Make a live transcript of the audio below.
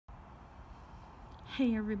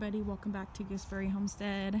Hey everybody, welcome back to Gooseberry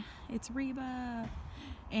Homestead. It's Reba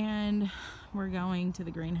and we're going to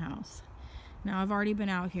the greenhouse. Now I've already been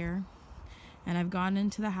out here and I've gone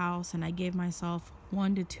into the house and I gave myself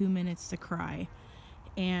 1 to 2 minutes to cry,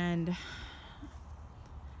 and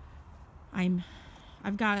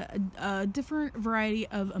I've got a different variety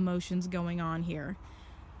of emotions going on here.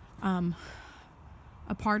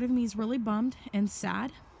 A part of me is really bummed and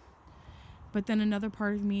sad, but then another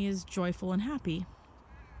part of me is joyful and happy.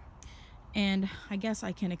 And I guess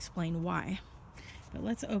I can explain why. But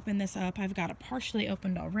let's open this up. I've got it partially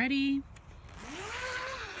opened already.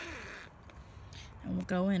 And we'll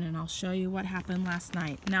go in and I'll show you what happened last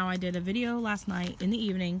night. Now, I did a video last night in the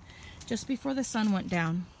evening, just before the sun went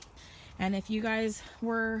down. And if you guys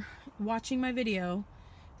were watching my video,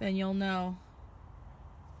 then you'll know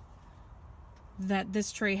that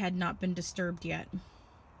this tray had not been disturbed yet.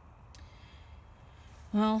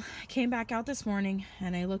 Well, I came back out this morning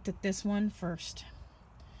and I looked at this one first.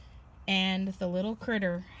 And the little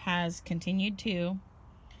critter has continued to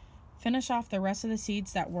finish off the rest of the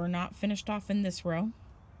seeds that were not finished off in this row.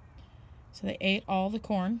 So they ate all the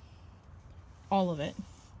corn, all of it.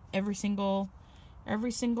 Every single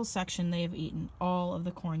section they have eaten, all of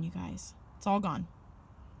the corn, you guys. It's all gone.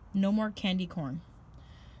 No more candy corn.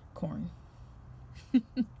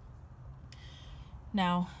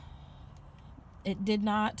 Now, it did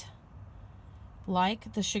not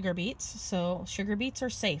like the sugar beets, so sugar beets are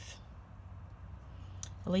safe.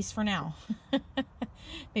 At least for now.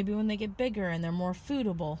 Maybe when they get bigger and they're more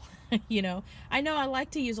foodable, you know. I know I like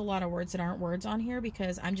to use a lot of words that aren't words on here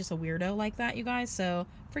because I'm just a weirdo like that, you guys, so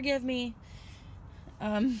forgive me.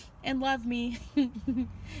 And love me.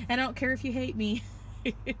 I don't care if you hate me.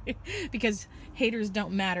 Because haters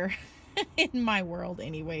don't matter in my world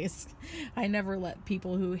anyways. I never let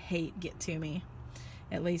people who hate get to me.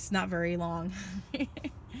 At least not very long.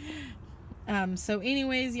 So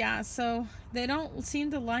anyways, yeah, so they don't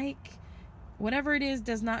seem to like whatever it is,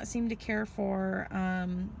 does not seem to care for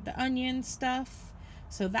the onion stuff.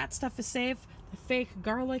 So that stuff is safe. The fake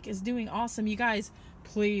garlic is doing awesome. You guys,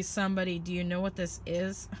 please, somebody, do you know what this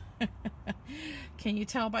is? Can you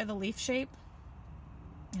tell by the leaf shape?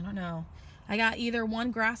 I don't know. I got either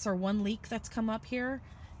one grass or one leek that's come up here.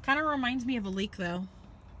 Kind of reminds me of a leek though.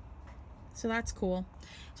 So that's cool.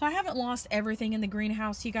 So I haven't lost everything in the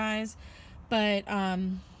greenhouse, you guys. But,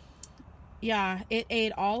 yeah, it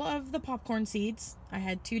ate all of the popcorn seeds. I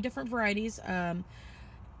had 2 different varieties. I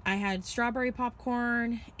had strawberry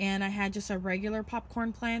popcorn and I had just a regular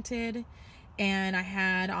popcorn planted. And I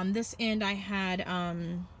had, on this end, I had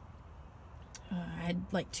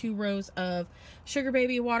like 2 rows of sugar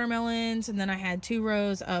baby watermelons, and then I had 2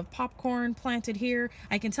 rows of popcorn planted here.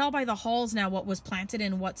 I can tell by the hulls now what was planted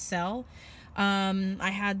in what cell.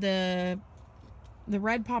 I had the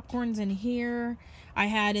red popcorns in here. I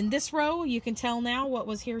had in this row, you can tell now what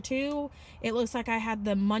was here too. It looks like I had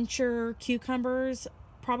the muncher cucumbers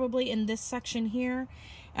probably in this section here.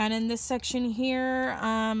 And in this section here,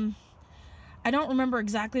 I don't remember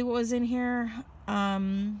exactly what was in here.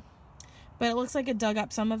 But it looks like it dug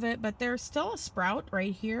up some of it, but there's still a sprout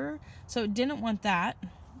right here. So it didn't want that.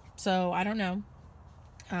 So I don't know.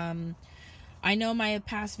 I know my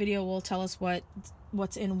past video will tell us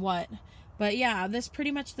what's in what. But yeah, this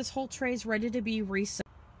whole tray is ready to be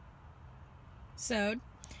sewed.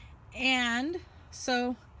 And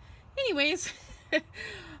so anyways,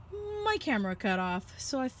 my camera cut off,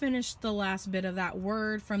 so I finished the last bit of that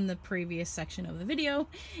word from the previous section of the video.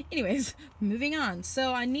 Anyways, moving on.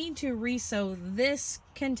 So I need to resew this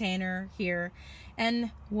container here,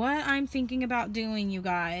 and what I'm thinking about doing, you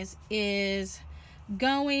guys, is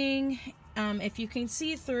going, if you can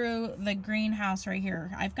see through the greenhouse right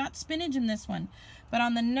here, I've got spinach in this one, but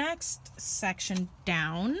on the next section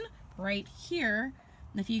down right here,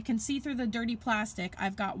 if you can see through the dirty plastic,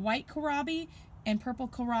 I've got white kohlrabi and purple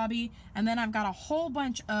kohlrabi, and then I've got a whole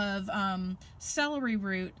bunch of celery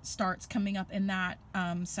root starts coming up in that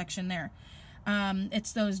section there.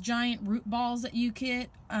 It's those giant root balls that you get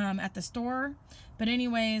at the store. But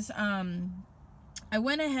anyways, I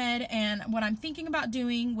went ahead, and what I'm thinking about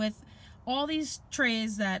doing with all these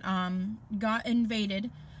trays that got invaded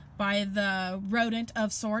by the rodent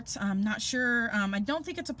of sorts, I'm not sure, I don't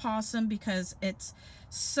think it's a possum because it's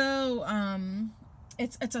so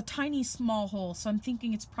it's a tiny small hole, so I'm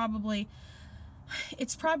thinking it's probably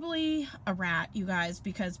a rat, you guys,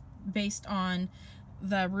 because based on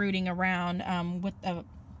the rooting around, with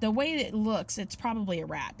the way it looks, it's probably a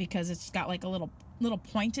rat because it's got like a little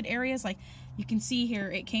pointed areas. Like you can see here,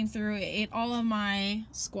 it came through, it ate all of my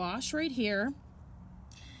squash right here.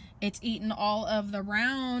 It's eaten all of the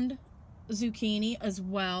round zucchini as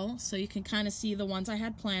well, so you can kind of see the ones I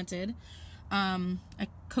had planted. A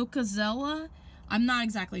cocazella, I'm not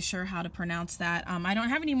exactly sure how to pronounce that. I don't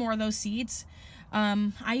have any more of those seeds.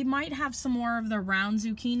 I might have some more of the round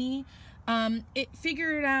zucchini. It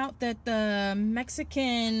figured out that the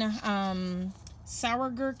Mexican sour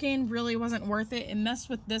gherkin really wasn't worth it. It messed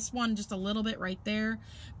with this one just a little bit right there,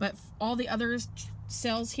 but all the other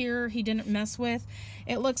cells here he didn't mess with.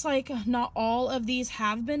 It looks like not all of these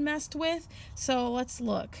have been messed with, so let's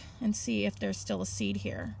look and see if there's still a seed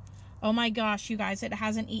here. Oh my gosh, you guys, it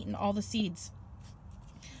hasn't eaten all the seeds.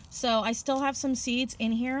 So I still have some seeds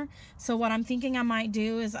in here. So what I'm thinking I might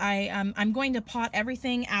do is I'm going to pot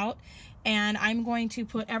everything out, and I'm going to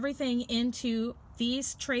put everything into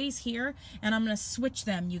these trays here, and I'm going to switch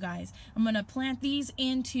them, you guys. I'm going to plant these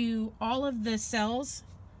into all of the cells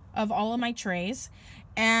of all of my trays,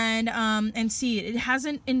 and see, it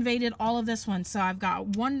hasn't invaded all of this one. So I've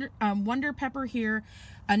got Wonder Pepper here,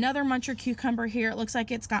 another Muncher cucumber here. It looks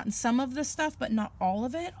like it's gotten some of the stuff, but not all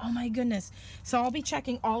of it. Oh my goodness. So I'll be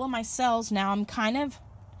checking all of my cells now. I'm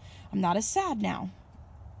not as sad now.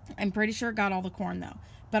 I'm pretty sure it got all the corn though.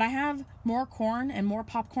 But I have more corn and more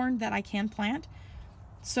popcorn that I can plant.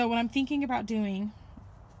 So what I'm thinking about doing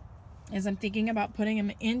is I'm thinking about putting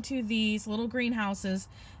them into these little greenhouses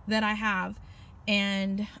that I have,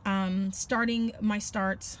 and starting my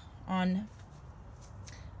starts on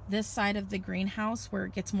this side of the greenhouse where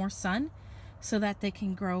it gets more sun, so that they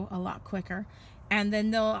can grow a lot quicker. And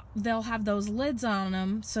then they'll have those lids on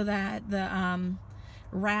them so that the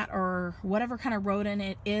rat or whatever kind of rodent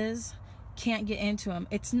it is can't get into them.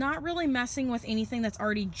 It's not really messing with anything that's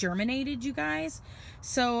already germinated, you guys.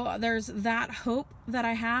 So there's that hope that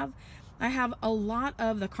I have. I have a lot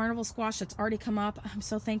of the carnival squash that's already come up. I'm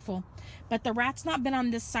so thankful. But the rat's not been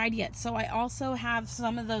on this side yet. So I also have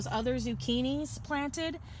some of those other zucchinis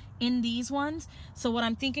planted in these ones. So what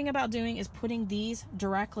I'm thinking about doing is putting these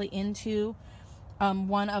directly into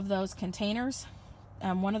one of those containers,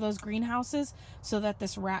 one of those greenhouses, so that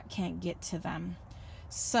this rat can't get to them.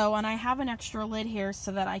 So, and I have an extra lid here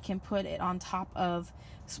so that I can put it on top of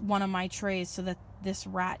one of my trays so that this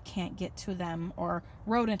rat can't get to them, or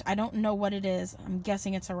rodent. I don't know what it is. I'm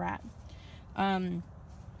guessing it's a rat.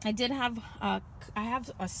 I did have I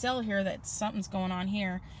have a cell here that something's going on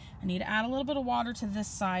here. I need to add a little bit of water to this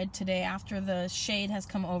side today after the shade has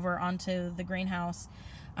come over onto the greenhouse.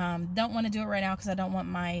 Don't want to do it right now because I don't want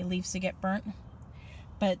my leaves to get burnt.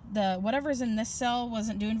 But the whatever's in this cell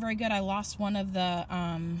wasn't doing very good. I lost one of the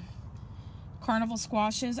carnival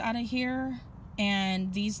squashes out of here,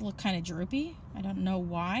 and these look kind of droopy. I don't know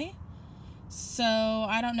why. So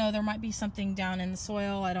I don't know. There might be something down in the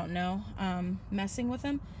soil. I don't know. Messing with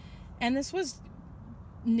them. And this was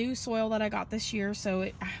new soil that I got this year. So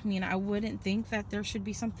I mean, I wouldn't think that there should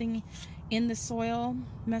be something in the soil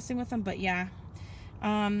messing with them. But yeah.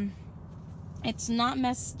 It's not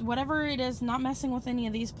whatever it is, not messing with any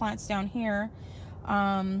of these plants down here.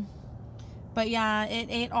 But yeah, it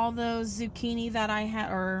ate all those zucchini that I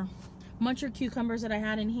had, or Muncher cucumbers that I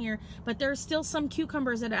had in here. But there's still some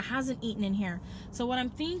cucumbers that it hasn't eaten in here. So what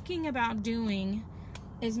I'm thinking about doing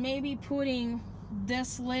is maybe putting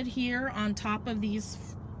this lid here on top of these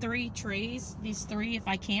 3 trays, these 3 if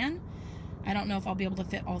I can. I don't know if I'll be able to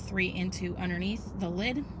fit all 3 into underneath the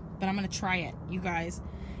lid, but I'm going to try it, you guys.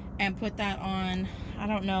 And put that on. I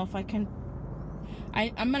don't know if I can.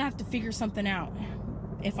 I'm gonna have to figure something out.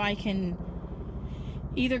 If I can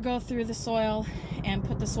either go through the soil and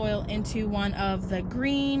put the soil into one of the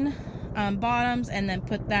green bottoms, and then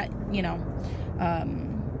put that, you know,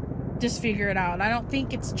 just figure it out. I don't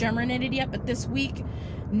think it's germinated yet, but this week,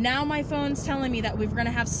 now my phone's telling me that we're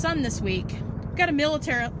gonna have sun this week. We've got a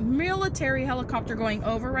military helicopter going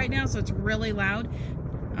over right now, so it's really loud.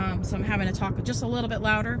 So I'm having to talk just a little bit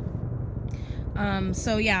louder.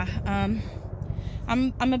 So yeah,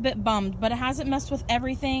 I'm a bit bummed, but it hasn't messed with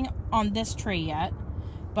everything on this tray yet.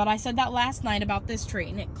 But I said that last night about this tray,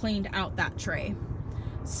 and it cleaned out that tray.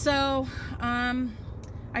 So,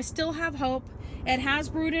 I still have hope. It has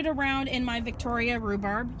rooted around in my Victoria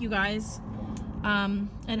rhubarb, you guys.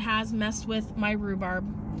 It has messed with my rhubarb.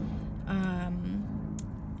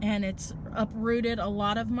 And it's uprooted a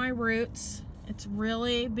lot of my roots. It's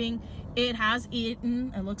really it has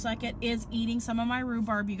eaten, it looks like it is eating some of my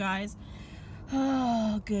rhubarb, you guys.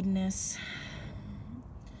 Oh, goodness.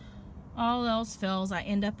 All else fails, I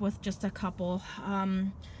end up with just a couple.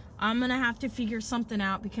 I'm gonna have to figure something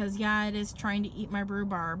out, because yeah, it is trying to eat my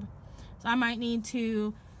rhubarb. So I might need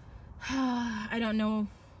to, I don't know,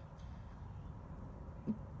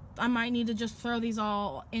 I might need to just throw these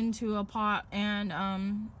all into a pot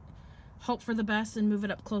and hope for the best and move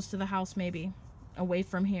it up close to the house, maybe away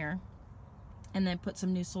from here, and then put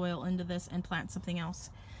some new soil into this and plant something else.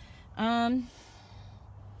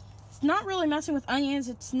 It's not really messing with onions.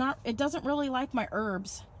 It doesn't really like my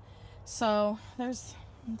herbs. So there's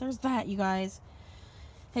that, you guys.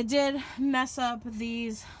 It did mess up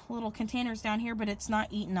these little containers down here, but it's not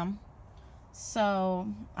eating them. So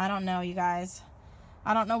I don't know, you guys.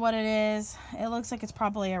 I don't know what it is. It looks like it's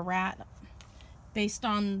probably a rat based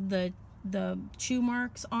on the chew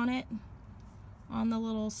marks on it, on the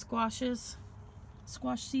little squash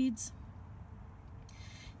seeds.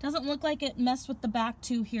 Doesn't look like it messed with the back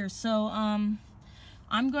too here. So I'm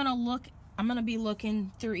gonna be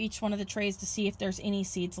looking through each one of the trays to see if there's any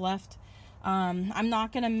seeds left. I'm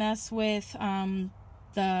not gonna mess with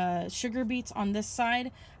the sugar beets on this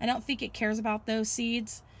side. I don't think it cares about those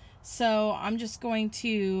seeds. So I'm just going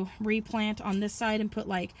to replant on this side and put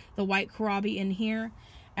like the white kohlrabi in here.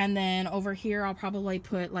 And then over here I'll probably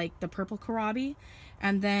put like the purple kohlrabi.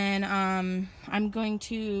 And then I'm going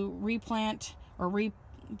to replant or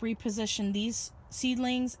reposition these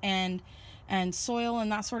seedlings and soil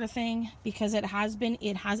and that sort of thing, because it has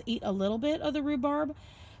eat a little bit of the rhubarb.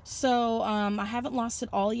 So I haven't lost it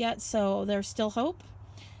all yet, so there's still hope.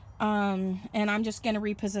 And I'm just going to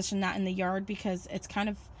reposition that in the yard because it's kind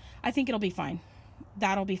of, I think it'll be fine.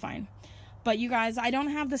 That'll be fine. But you guys, I don't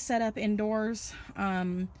have the setup indoors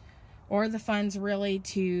or the funds really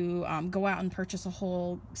to go out and purchase a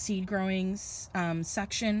whole seed growing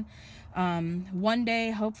section. One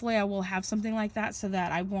day, hopefully I will have something like that so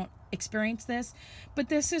that I won't experience this. But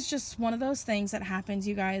this is just one of those things that happens,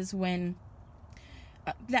 you guys, when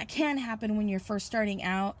that can happen when you're first starting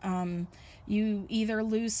out. You either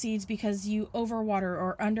lose seeds because you overwater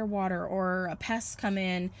or underwater, or pests come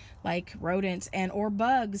in like rodents or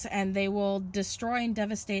bugs, and they will destroy and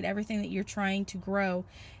devastate everything that you're trying to grow.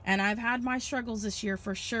 And I've had my struggles this year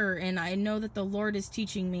for sure, and I know that the Lord is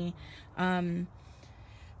teaching me.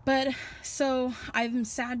 But so I'm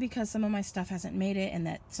sad because some of my stuff hasn't made it and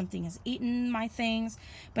that something has eaten my things.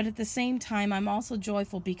 But at the same time, I'm also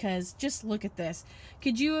joyful because just look at this.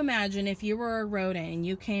 Could you imagine if you were a rodent and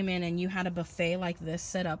you came in and you had a buffet like this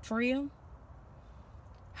set up for you?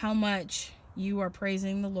 How much you are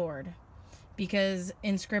praising the Lord. Because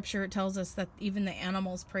in scripture it tells us that even the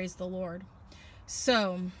animals praise the Lord.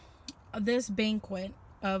 So this banquet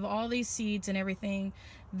of all these seeds and everything,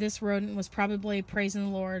 this rodent was probably praising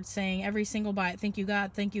the Lord, saying every single bite, thank you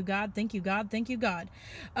God, thank you God, thank you God, thank you God.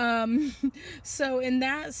 So in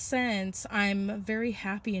that sense, I'm very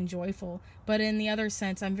happy and joyful. But in the other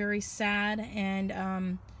sense, I'm very sad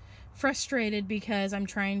and frustrated because I'm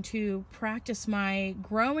trying to practice my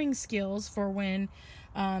growing skills for when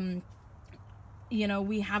you know,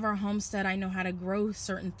 we have our homestead. I know how to grow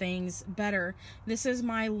certain things better. This is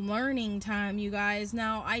my learning time, you guys.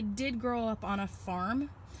 Now, I did grow up on a farm.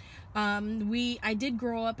 I did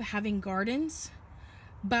grow up having gardens,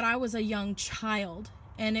 but I was a young child,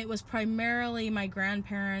 and it was primarily my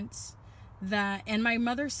grandparents and my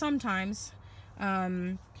mother sometimes,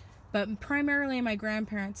 but primarily my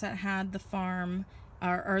grandparents that had the farm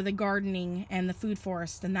or the gardening and the food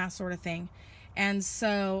forest and that sort of thing. And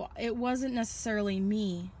so it wasn't necessarily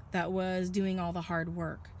me that was doing all the hard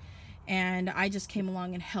work. And I just came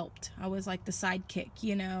along and helped. I was like the sidekick,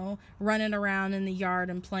 you know, running around in the yard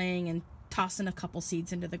and playing and tossing a couple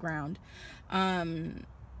seeds into the ground. And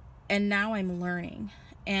now I'm learning.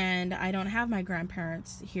 And I don't have my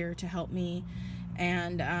grandparents here to help me.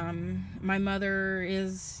 And my mother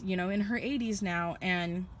is, you know, in her 80s now,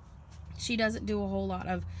 and she doesn't do a whole lot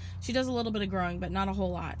of, she does a little bit of growing, but not a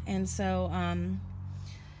whole lot. And so,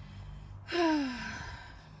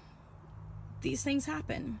 these things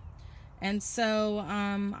happen. And so,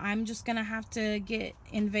 I'm just gonna have to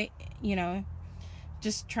you know,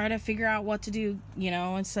 just try to figure out what to do, you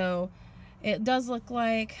know. And so it does look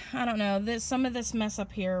like, I don't know, some of this mess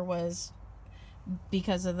up here was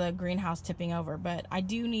because of the greenhouse tipping over, but I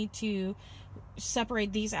do need to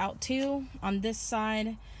separate these out too on this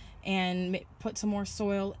side and put some more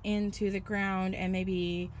soil into the ground and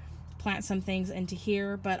maybe plant some things into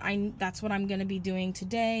here. But that's what I'm going to be doing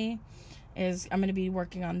today, is I'm going to be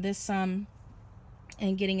working on this some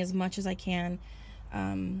and getting as much as I can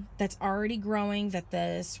that's already growing, that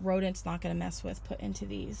this rodent's not going to mess with, put into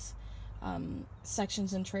these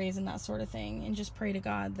sections and trays and that sort of thing, and just pray to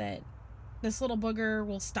God that this little booger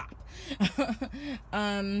will stop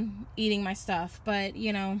eating my stuff. But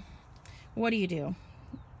you know, what do you do?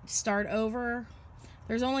 Start over.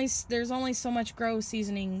 There's only so much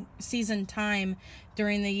season time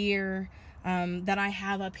during the year that I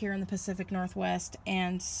have up here in the Pacific Northwest,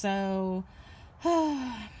 and so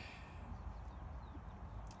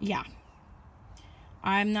yeah,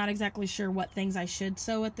 I'm not exactly sure what things I should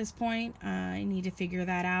sow at this point. I need to figure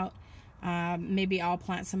that out. Maybe I'll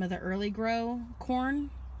plant some of the early grow corn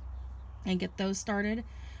and get those started,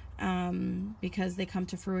 because they come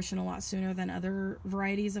to fruition a lot sooner than other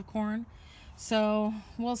varieties of corn. So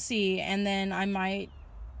we'll see. And then I might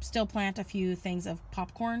still plant a few things of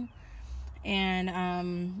popcorn,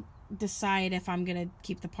 and decide if I'm gonna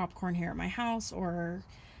keep the popcorn here at my house or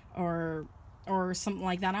something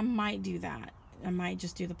like that. I might do that. I might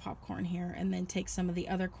just do the popcorn here and then take some of the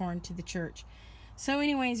other corn to the church. So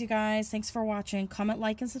anyways, you guys, thanks for watching. Comment,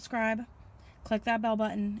 like, and subscribe. Click that bell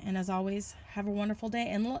button. And as always, have a wonderful day.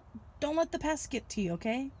 And don't let the pests get to you,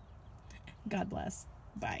 okay? God bless.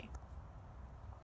 Bye.